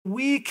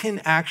we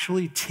can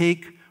actually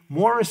take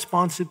more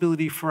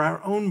responsibility for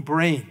our own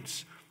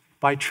brains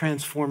by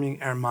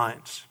transforming our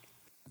minds.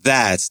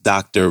 That's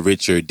Dr.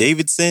 Richard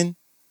Davidson,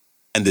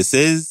 and this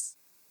is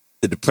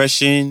the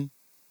Depression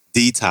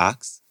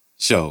Detox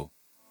Show.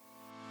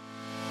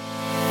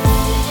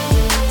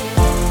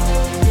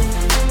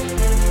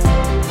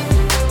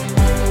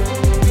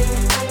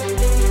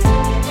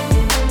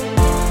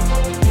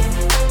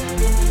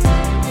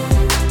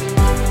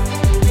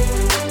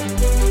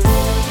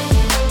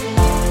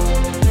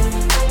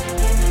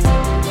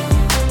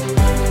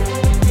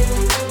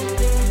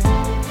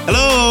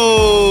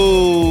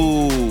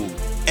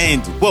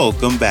 And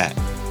welcome back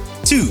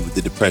to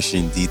the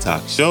Depression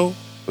Detox Show,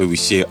 where we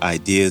share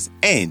ideas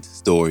and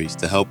stories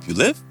to help you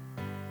live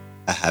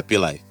a happier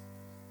life.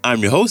 I'm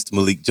your host,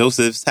 Malik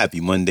Josephs. Happy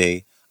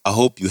Monday. I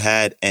hope you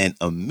had an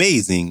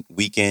amazing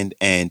weekend,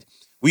 and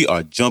we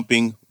are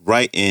jumping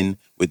right in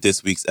with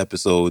this week's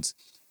episodes.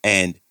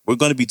 And we're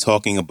going to be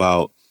talking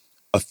about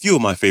a few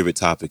of my favorite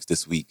topics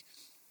this week,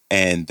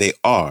 and they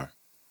are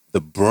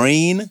the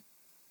brain,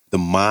 the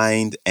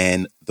mind,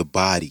 and the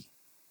body,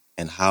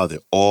 and how they're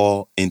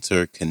all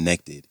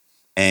interconnected.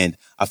 And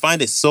I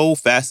find it so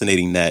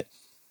fascinating that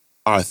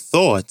our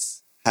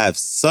thoughts have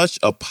such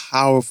a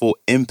powerful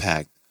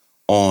impact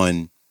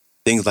on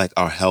things like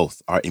our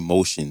health, our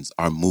emotions,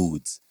 our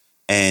moods.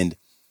 And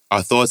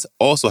our thoughts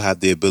also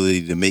have the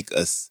ability to make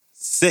us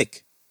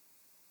sick,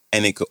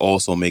 and it could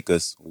also make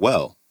us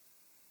well.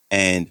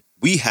 And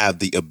we have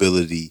the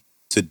ability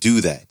to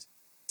do that,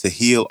 to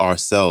heal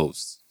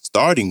ourselves,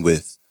 starting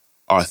with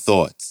our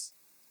thoughts.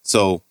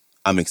 So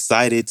I'm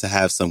excited to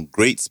have some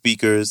great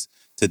speakers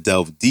to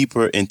delve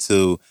deeper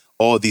into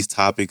all these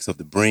topics of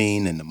the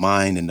brain and the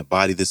mind and the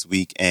body this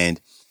week.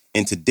 And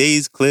in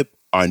today's clip,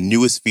 our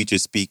newest featured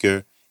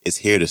speaker is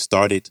here to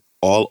start it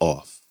all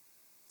off.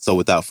 So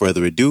without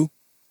further ado,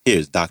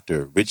 here's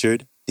Dr.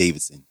 Richard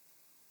Davidson.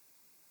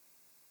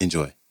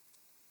 Enjoy.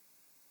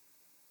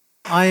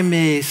 I'm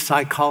a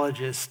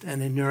psychologist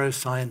and a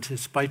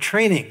neuroscientist by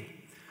training.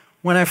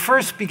 When I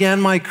first began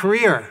my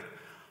career,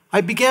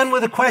 I began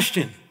with a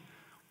question.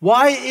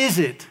 Why is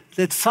it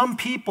that some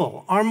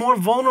people are more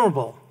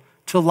vulnerable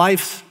to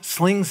life's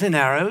slings and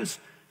arrows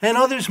and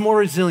others more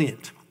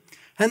resilient?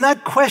 And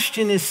that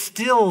question is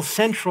still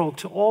central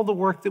to all the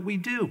work that we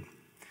do.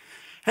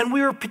 And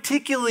we were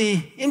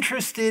particularly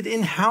interested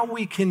in how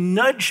we can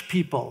nudge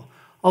people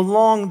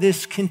along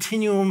this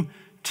continuum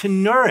to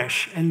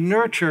nourish and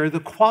nurture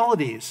the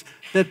qualities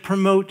that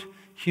promote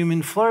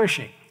human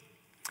flourishing.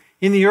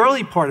 In the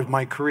early part of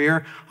my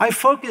career, I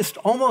focused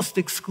almost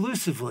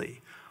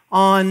exclusively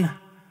on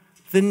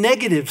the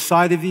negative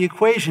side of the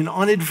equation,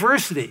 on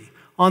adversity,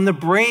 on the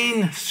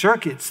brain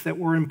circuits that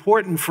were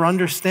important for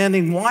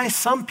understanding why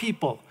some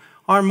people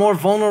are more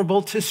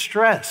vulnerable to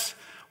stress,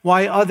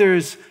 why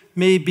others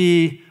may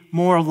be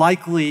more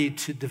likely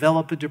to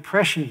develop a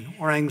depression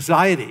or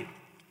anxiety.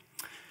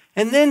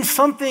 And then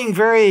something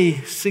very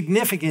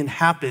significant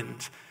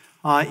happened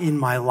in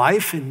my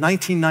life. In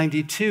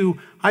 1992,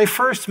 I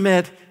first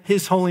met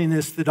His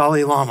Holiness the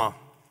Dalai Lama.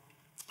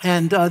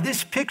 And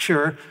this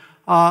picture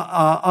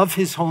of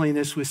His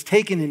Holiness was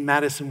taken in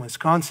Madison,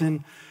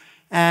 Wisconsin,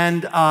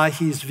 and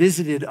he's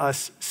visited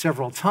us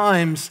several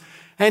times.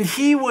 And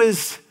he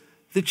was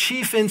the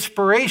chief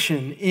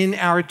inspiration in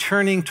our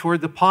turning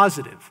toward the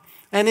positive.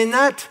 And in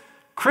that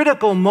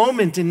critical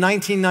moment in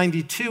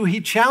 1992,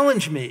 he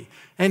challenged me,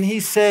 and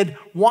he said,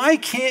 why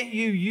can't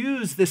you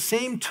use the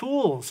same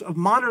tools of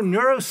modern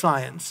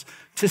neuroscience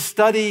to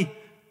study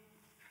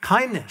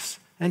kindness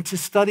and to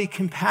study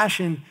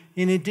compassion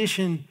in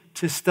addition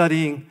to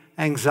studying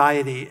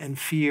anxiety and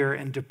fear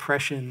and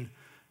depression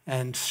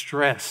and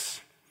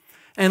stress?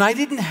 And I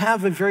didn't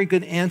have a very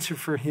good answer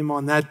for him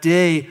on that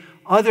day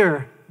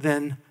other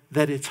than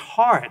that it's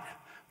hard.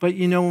 But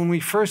when we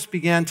first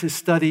began to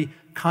study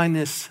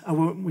kindness,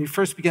 when we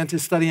first began to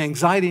study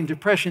anxiety and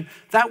depression,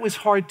 that was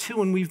hard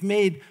too, and we've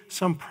made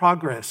some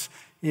progress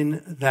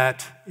in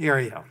that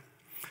area.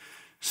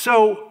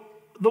 So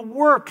the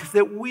work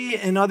that we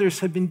and others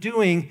have been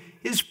doing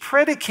is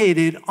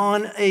predicated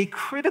on a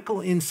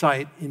critical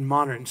insight in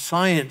modern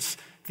science,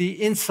 the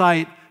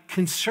insight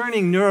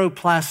concerning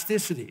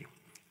neuroplasticity.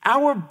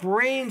 Our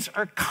brains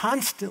are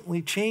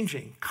constantly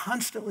changing,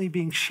 constantly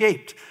being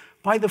shaped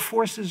by the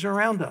forces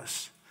around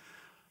us.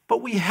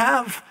 But we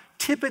have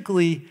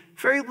typically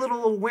very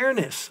little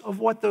awareness of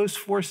what those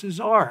forces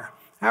are.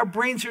 Our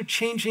brains are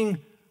changing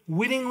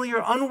wittingly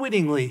or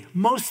unwittingly.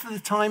 Most of the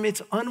time,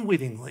 it's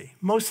unwittingly.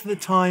 Most of the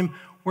time,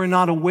 we're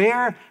not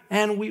aware,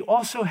 and we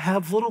also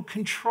have little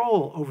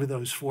control over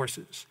those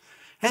forces.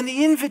 And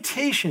the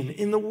invitation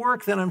in the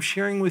work that I'm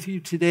sharing with you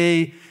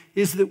today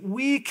is that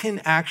we can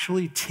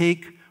actually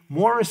take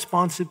more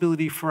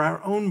responsibility for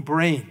our own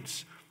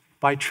brains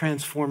by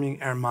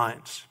transforming our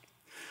minds.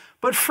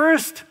 But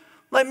first,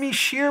 let me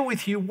share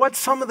with you what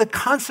some of the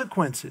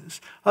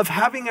consequences of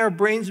having our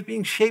brains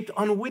being shaped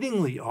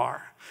unwittingly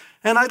are.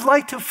 And I'd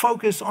like to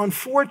focus on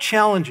 4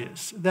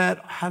 challenges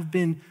that have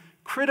been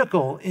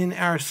critical in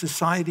our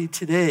society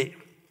today.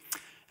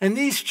 And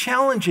these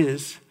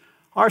challenges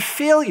are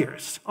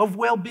failures of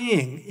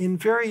well-being in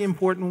very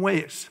important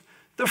ways.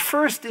 The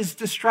first is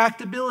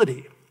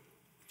distractibility.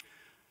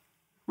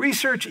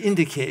 Research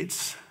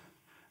indicates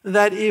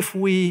that if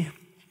we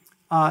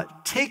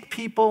take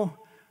people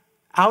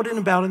out and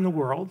about in the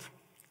world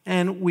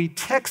and we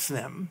text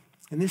them,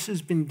 and this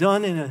has been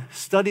done in a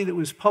study that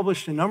was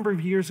published a number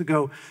of years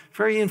ago,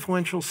 very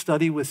influential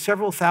study with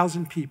several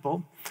thousand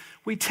people.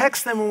 We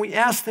text them and we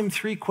ask them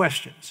 3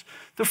 questions.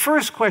 The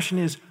first question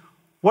is,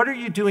 what are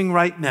you doing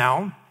right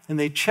now? And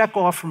they check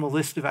off from a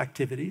list of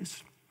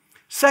activities.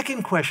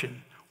 Second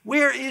question,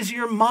 where is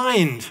your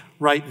mind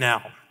right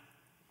now?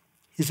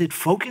 Is it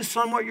focused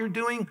on what you're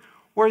doing,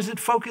 or is it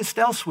focused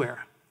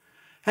elsewhere?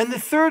 And the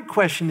third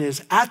question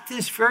is, at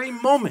this very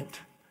moment,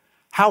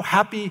 how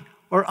happy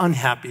or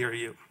unhappy are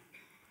you?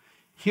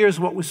 Here's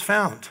what was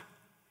found.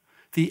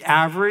 The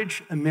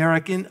average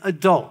American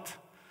adult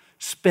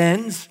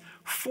spends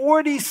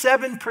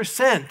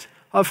 47%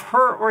 of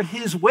her or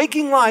his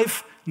waking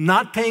life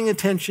not paying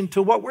attention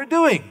to what we're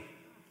doing.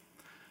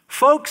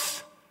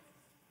 Folks,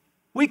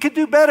 we could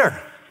do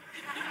better.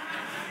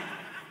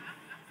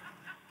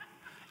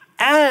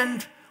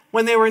 And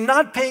when they were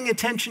not paying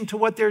attention to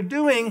what they're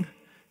doing,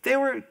 they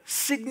were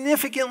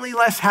significantly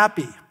less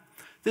happy.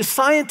 The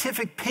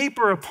scientific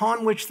paper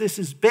upon which this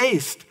is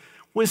based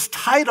was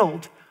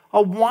titled,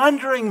 "A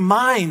Wandering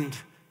Mind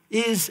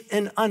is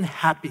an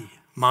Unhappy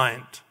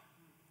Mind."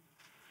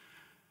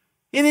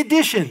 In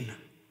addition,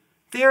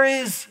 there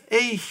is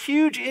a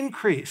huge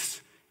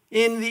increase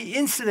in the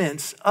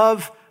incidence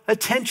of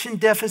attention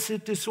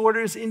deficit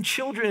disorders in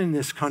children in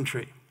this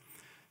country.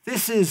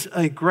 This is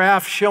a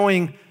graph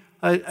showing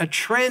a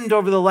trend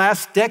over the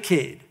last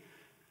decade.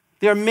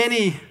 There are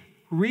many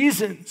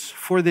reasons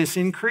for this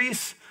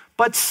increase,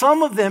 but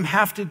some of them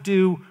have to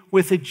do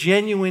with a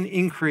genuine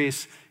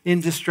increase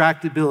in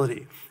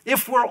distractibility.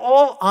 If we're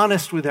all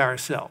honest with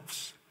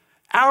ourselves,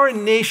 our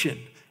nation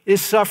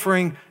is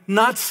suffering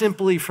not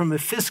simply from a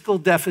fiscal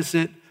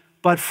deficit,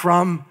 but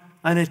from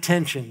an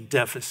attention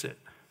deficit.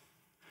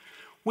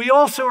 We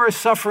also are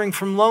suffering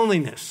from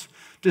loneliness.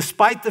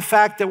 Despite the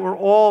fact that we're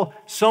all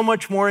so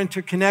much more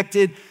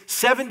interconnected,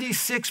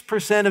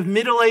 76% of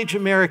middle-aged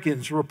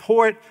Americans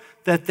report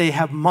that they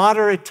have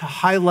moderate to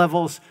high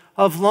levels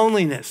of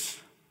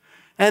loneliness.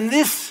 And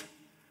this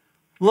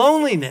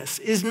loneliness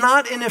is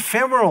not an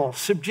ephemeral,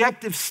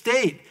 subjective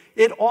state.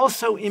 It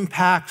also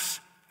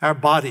impacts our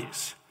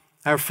bodies,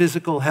 our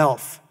physical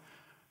health.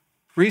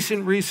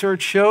 Recent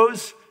research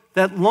shows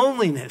that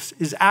loneliness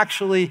is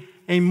actually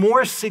a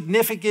more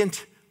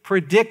significant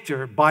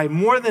predictor by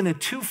more than a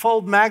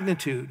 2-fold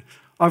magnitude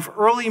of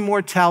early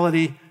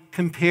mortality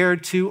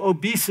compared to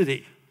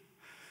obesity.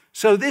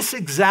 So this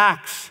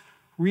exacts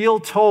real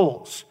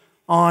tolls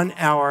on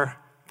our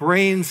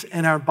brains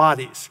and our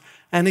bodies.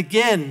 And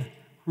again,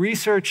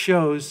 research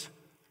shows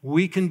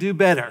we can do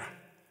better.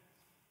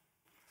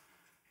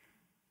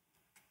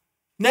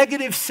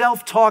 Negative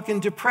self-talk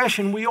and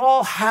depression, we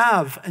all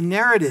have a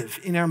narrative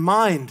in our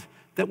mind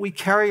that we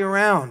carry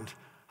around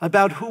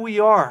about who we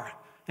are.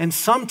 And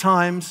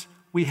sometimes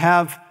we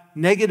have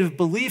negative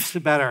beliefs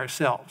about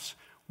ourselves,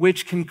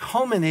 which can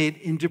culminate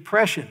in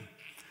depression.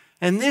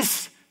 And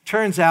this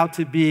turns out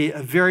to be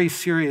a very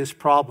serious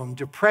problem.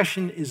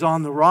 Depression is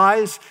on the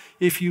rise.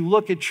 If you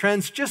look at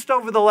trends just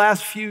over the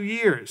last few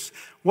years,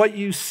 what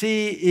you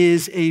see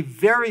is a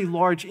very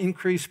large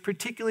increase,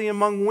 particularly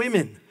among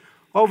women.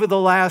 Over the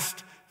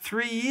last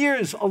 3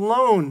 years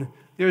alone,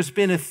 there's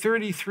been a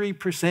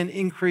 33%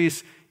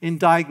 increase in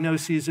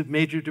diagnoses of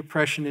major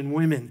depression in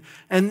women.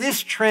 And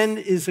this trend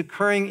is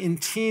occurring in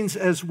teens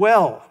as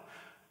well.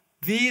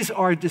 These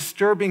are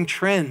disturbing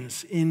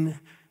trends in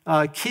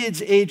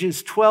kids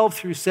ages 12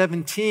 through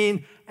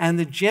 17, and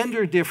the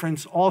gender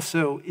difference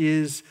also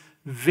is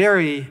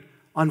very,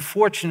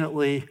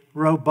 unfortunately,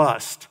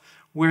 robust,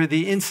 where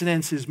the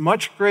incidence is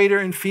much greater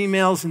in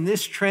females, and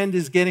this trend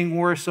is getting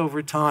worse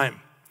over time.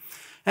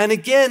 And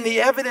again,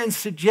 the evidence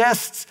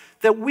suggests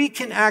that we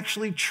can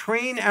actually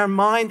train our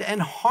mind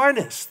and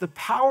harness the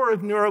power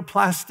of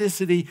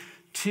neuroplasticity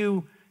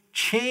to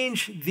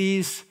change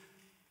these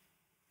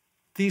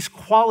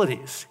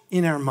qualities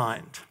in our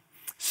mind.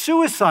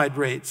 Suicide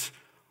rates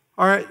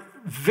are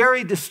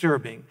very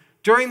disturbing.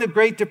 During the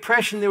Great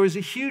Depression, there was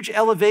a huge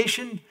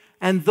elevation,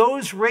 and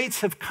those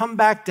rates have come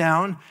back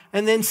down.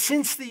 And then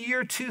since the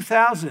year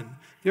 2000,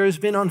 there has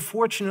been,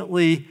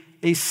 unfortunately,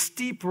 a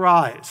steep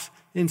rise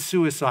in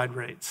suicide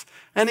rates.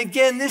 And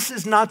again, this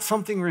is not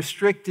something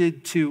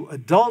restricted to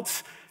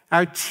adults.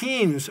 Our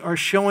teens are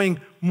showing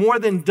more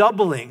than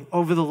doubling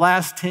over the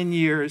last 10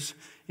 years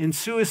in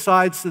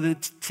suicides, so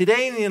that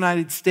today in the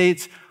United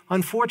States,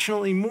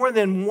 unfortunately, more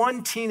than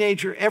one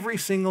teenager every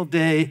single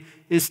day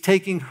is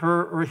taking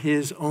her or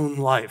his own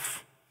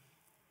life.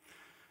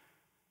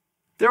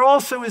 There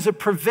also is a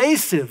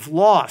pervasive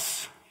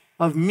loss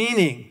of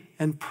meaning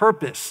and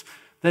purpose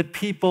that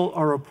people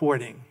are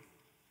reporting.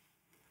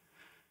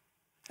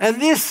 And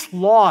this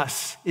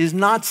loss is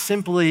not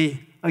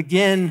simply,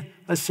 again,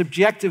 a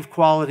subjective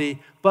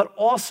quality, but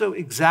also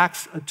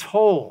exacts a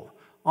toll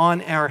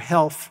on our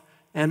health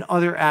and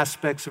other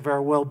aspects of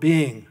our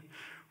well-being.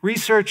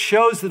 Research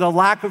shows that a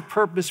lack of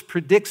purpose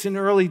predicts an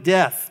early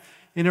death.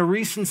 In a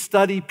recent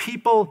study,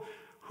 people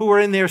who were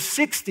in their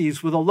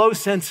 60s with a low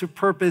sense of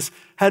purpose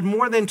had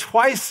more than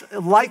twice the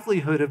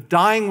likelihood of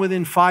dying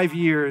within 5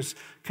 years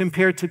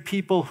compared to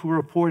people who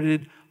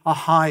reported a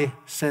high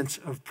sense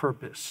of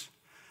purpose.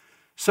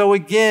 So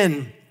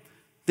again,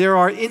 there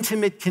are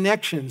intimate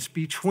connections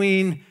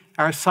between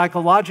our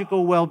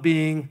psychological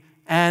well-being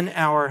and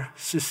our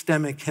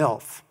systemic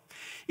health.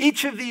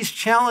 Each of these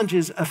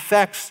challenges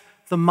affects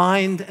the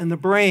mind and the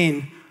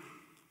brain.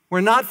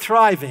 We're not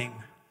thriving,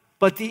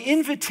 but the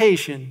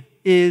invitation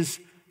is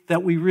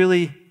that we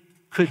really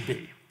could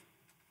be.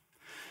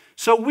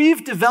 So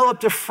we've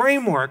developed a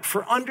framework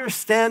for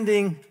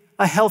understanding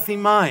a healthy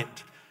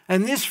mind,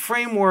 and this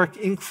framework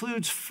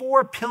includes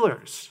 4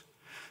 pillars.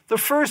 The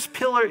first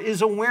pillar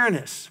is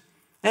awareness,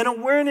 and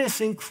awareness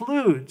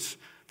includes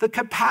the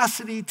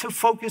capacity to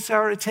focus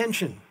our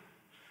attention,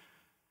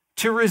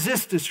 to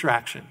resist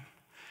distraction.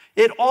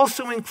 It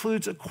also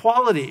includes a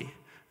quality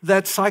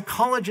that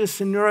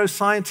psychologists and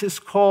neuroscientists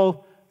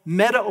call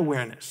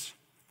meta-awareness.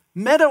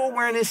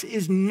 Meta-awareness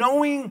is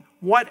knowing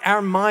what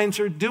our minds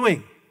are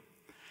doing.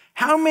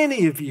 How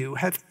many of you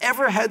have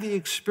ever had the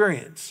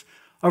experience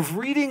of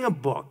reading a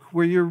book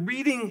where you're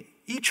reading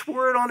each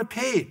word on a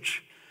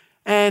page,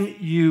 and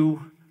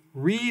you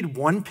read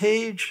one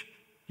page,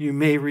 you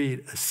may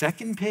read a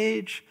second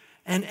page,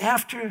 and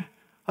after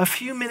a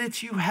few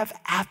minutes, you have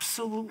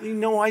absolutely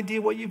no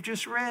idea what you've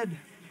just read?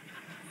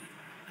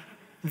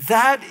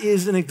 That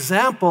is an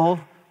example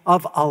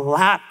of a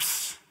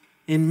lapse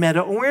in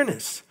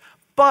meta-awareness.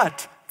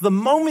 But the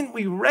moment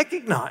we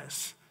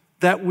recognize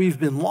that we've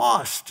been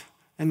lost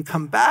and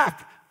come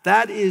back,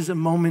 that is a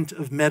moment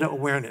of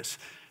meta-awareness.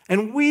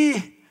 And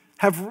we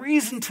have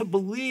reason to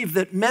believe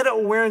that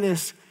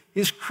meta-awareness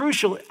is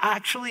crucial.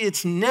 Actually,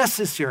 it's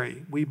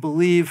necessary, we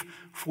believe,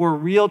 for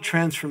real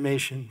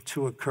transformation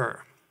to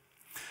occur.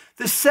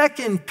 The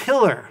second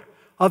pillar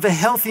of a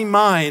healthy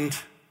mind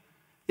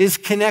is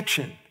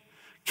connection.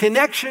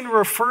 Connection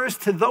refers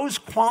to those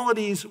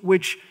qualities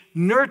which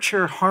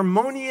nurture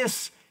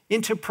harmonious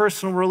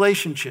interpersonal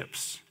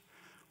relationships.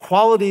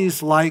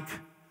 Qualities like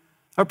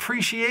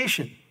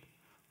appreciation,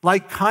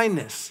 like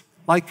kindness,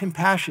 like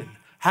compassion,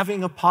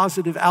 having a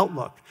positive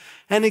outlook.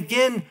 And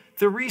again,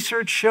 the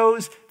research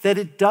shows that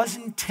it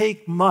doesn't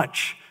take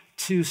much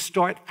to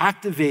start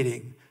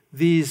activating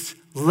these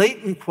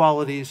latent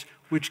qualities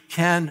which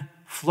can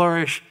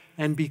flourish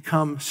and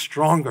become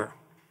stronger.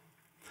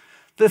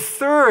 The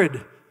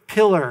third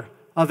pillar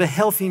of a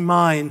healthy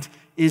mind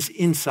is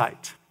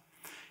insight.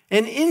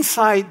 And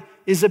insight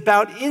is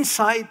about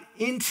insight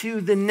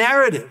into the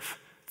narrative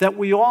that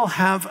we all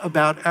have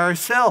about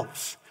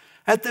ourselves.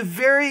 At the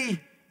very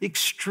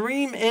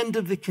extreme end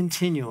of the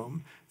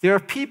continuum, there are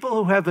people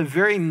who have a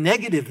very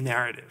negative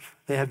narrative.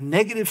 They have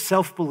negative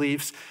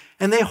self-beliefs,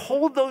 and they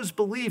hold those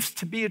beliefs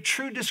to be a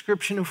true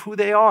description of who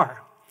they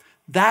are.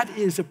 That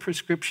is a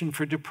prescription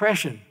for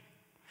depression.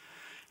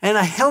 And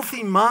a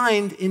healthy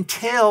mind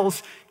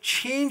entails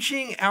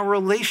changing our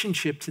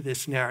relationship to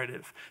this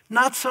narrative.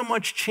 Not so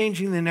much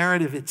changing the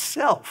narrative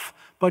itself,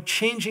 but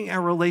changing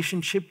our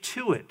relationship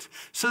to it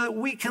so that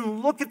we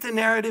can look at the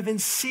narrative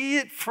and see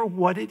it for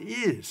what it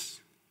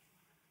is.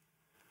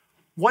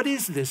 What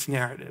is this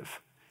narrative?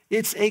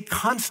 It's a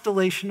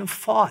constellation of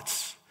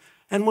thoughts.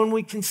 And when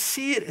we can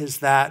see it as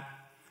that,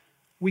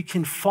 we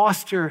can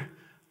foster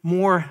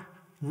more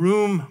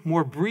room,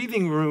 more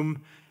breathing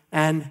room,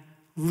 and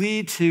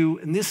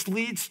this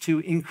leads to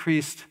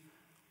increased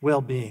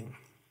well-being.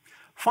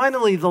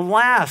 Finally, the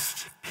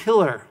last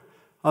pillar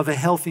of a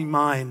healthy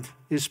mind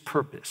is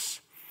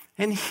purpose.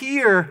 And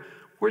here,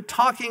 we're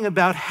talking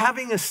about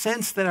having a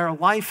sense that our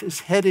life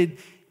is headed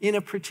in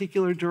a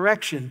particular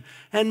direction.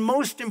 And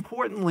most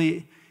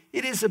importantly,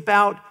 it is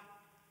about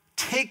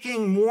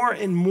taking more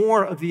and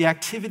more of the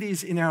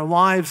activities in our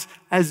lives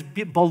as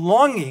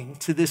belonging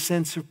to this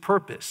sense of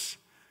purpose.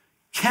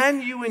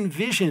 Can you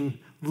envision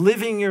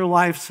living your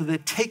life so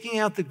that taking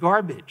out the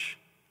garbage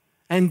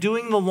and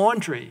doing the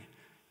laundry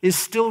is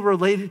still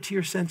related to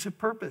your sense of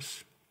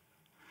purpose?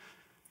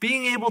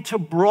 Being able to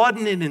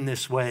broaden it in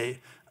this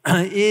way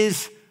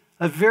is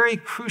a very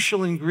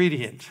crucial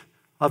ingredient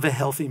of a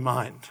healthy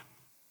mind.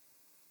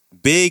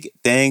 Big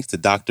thanks to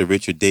Dr.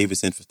 Richard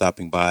Davidson for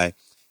stopping by.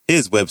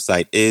 His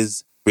website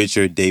is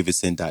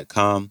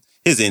richarddavidson.com.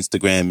 His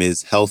Instagram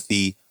is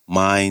Healthy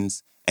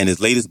Minds, and his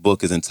latest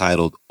book is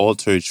entitled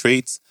Altered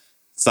Traits.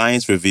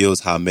 Science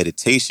reveals how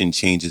meditation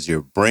changes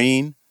your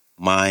brain,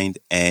 mind,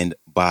 and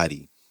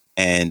body.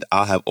 And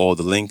I'll have all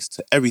the links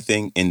to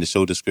everything in the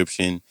show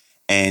description.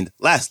 And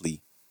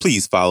lastly,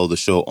 please follow the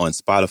show on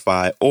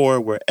Spotify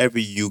or wherever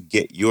you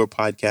get your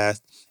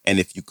podcast. And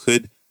if you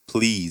could,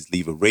 please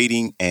leave a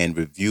rating and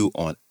review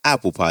on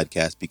Apple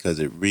Podcasts because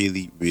it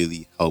really,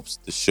 really helps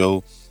the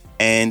show.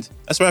 And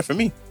that's right for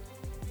me.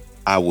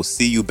 I will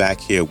see you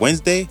back here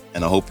Wednesday,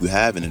 and I hope you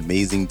have an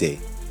amazing day.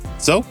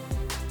 So,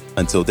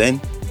 until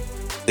then,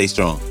 stay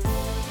strong.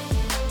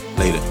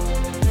 Later.